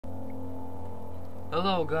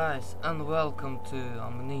Hello guys and welcome to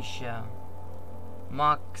Amnesia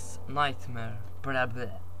Maxs Nightmare. Blah blah.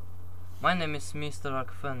 My name is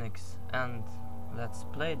MrDarkphuenixo and let's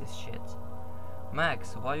play this shit.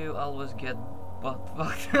 Max, why you always get butt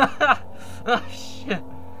fucked? Oh shit.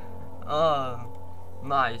 Oh,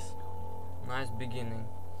 nice. Nice beginning.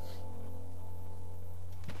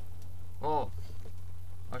 Oh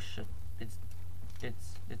shit. It's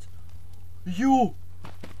you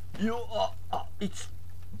it's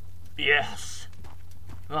yes.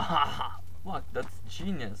 What? That's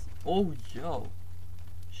genius. Oh yo,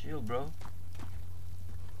 chill bro.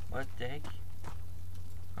 What the heck?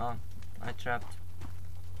 Oh, I trapped.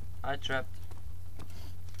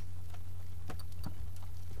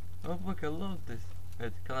 Oh fuck, I love this.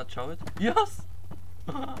 Wait, can I throw it? Yes.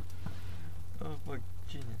 Oh fuck,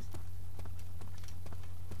 genius.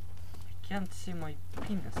 I can't see my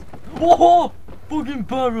penis. Oh, fucking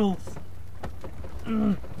barrels.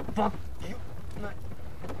 Fuck you.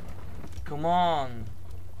 Come on.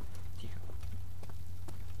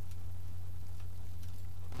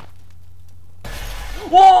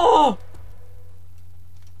 Whoa!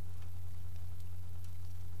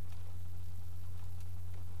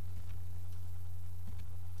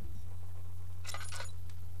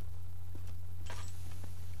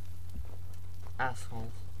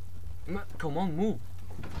 Assholes. Come on, move.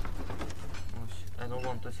 Oh shit, I don't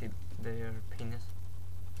want to see their penis.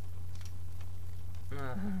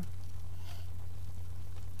 Oh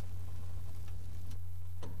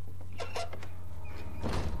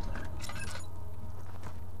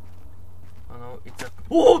no, it's a...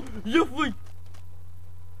 Oh! You wait!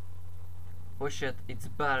 Oh shit, it's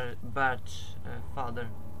Berts' father.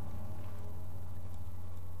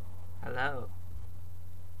 Hello.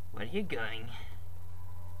 Where are you going?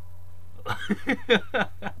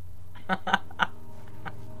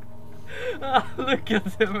 Look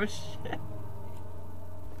at them shit.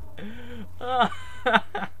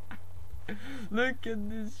 Look at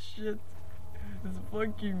this shit. It's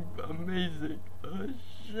fucking amazing. Oh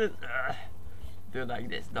shit. Do you like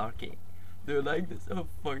this, Darky? Do you like this? Oh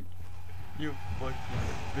fuck. You fucking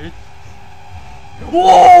bitch.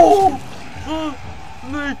 Whoa!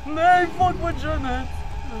 No, fuck my Janet.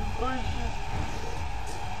 Oh shit.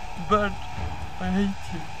 Bert, I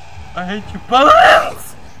hate you. I hate you.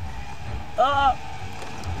 Balance! Ah!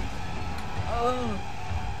 Oh!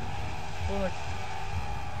 Fuck.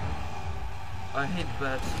 I hate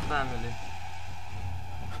Bert's family.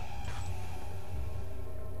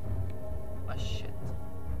 Ah shit.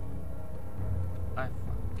 I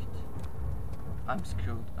fucked. I'm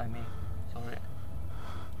screwed, I mean, sorry.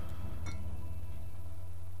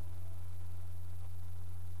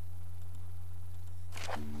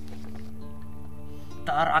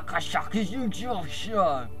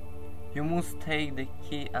 You must take the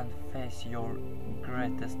key and face your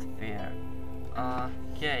greatest fear.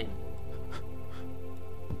 Okay.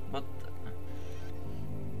 But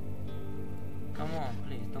come on,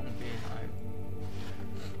 please don't be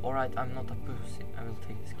alright, I'm not a pussy. I will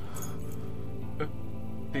take this key.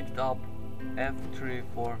 Picked up F3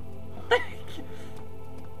 for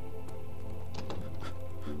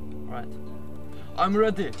right. I'm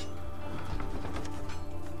ready.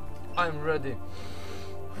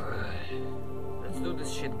 Let's do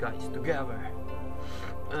this shit, guys, together.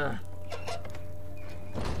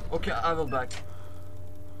 Okay, I will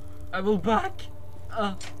back.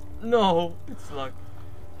 No, it's luck.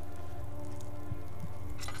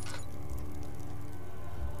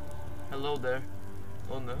 Hello there.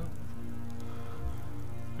 Oh no.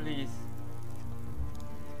 Please.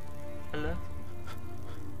 Hello?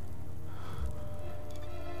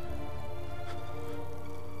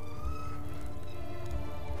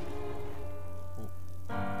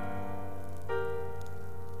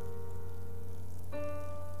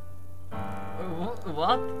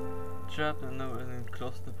 What? Trapped and no and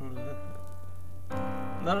close the problem.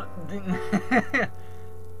 No, didn't.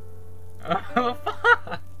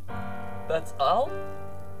 That's all?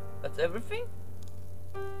 That's everything?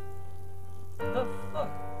 The fuck?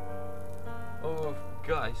 Oh,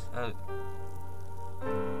 guys.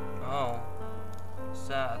 Oh,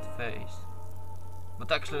 sad face.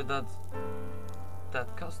 But actually, that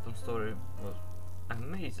custom story was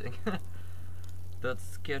amazing. That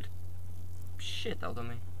scared shit out of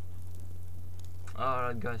me.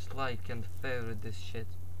 Alright guys, like and favorite this shit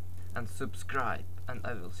and subscribe, and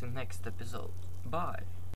I will see you next episode. Bye.